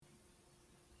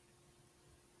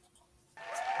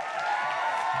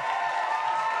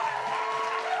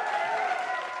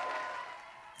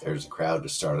There's a crowd to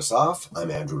start us off. I'm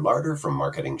Andrew Larder from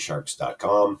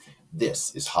MarketingSharks.com.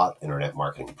 This is Hot Internet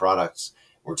Marketing Products.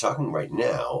 We're talking right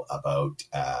now about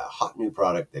a hot new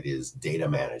product that is data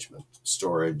management,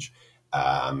 storage,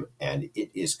 and it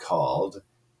is called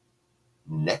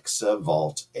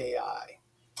NexaVault AI.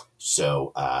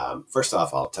 So first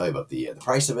off, I'll tell you about the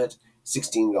price of it.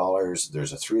 $16.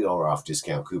 There's a $3 off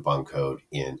discount coupon code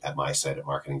at my site at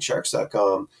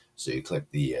MarketingSharks.com. So you click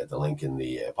the link in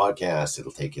the podcast.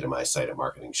 It'll take you to my site at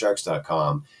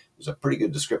MarketingSharks.com. There's a pretty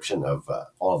good description of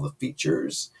all the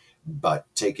features, but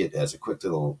take it as a quick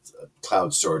little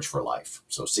cloud storage for life.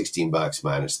 So $16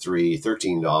 minus $3,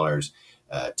 $13,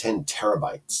 10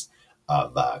 terabytes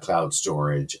of cloud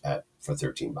storage for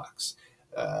 $13.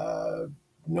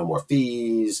 No more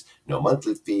fees, no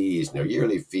monthly fees, no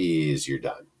yearly fees. You're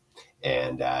done.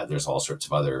 And there's all sorts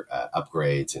of other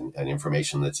upgrades and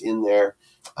information that's in there.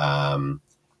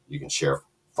 You can share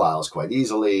files quite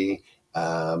easily.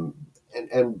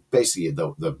 And basically,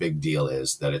 the big deal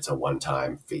is that it's a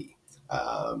one-time fee.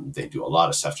 They do a lot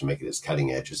of stuff to make it as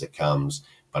cutting edge as it comes.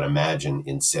 But imagine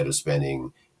instead of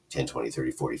spending 10, 20,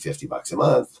 30, 40, $50 a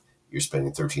month, you're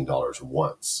spending $13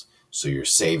 once. So you're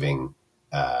saving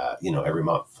every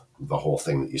month. The whole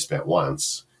thing that you spent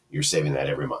once, you're saving that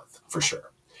every month for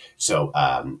sure. So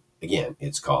again,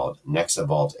 it's called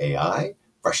NexaVault AI,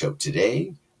 fresh out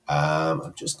today.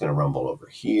 I'm just going to rumble over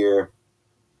here.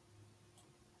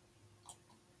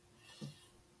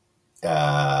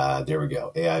 There we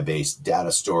go. AI-based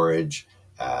data storage,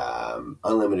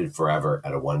 unlimited forever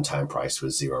at a one-time price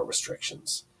with zero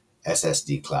restrictions.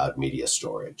 SSD cloud media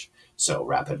storage. So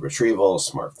rapid retrieval,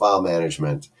 smart file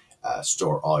management,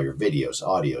 store all your videos,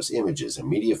 audios, images, and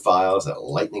media files at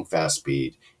lightning fast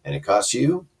speed. And it costs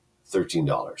you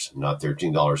 $13, not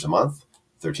 $13 a month,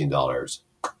 $13,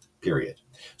 period.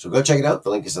 So go check it out. The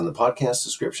link is in the podcast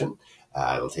description.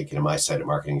 It'll take you to my site at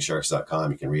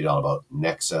MarketingSharks.com. You can read all about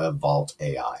NexaVault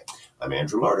AI. I'm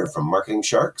Andrew Larder from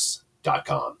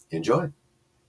MarketingSharks.com. Enjoy.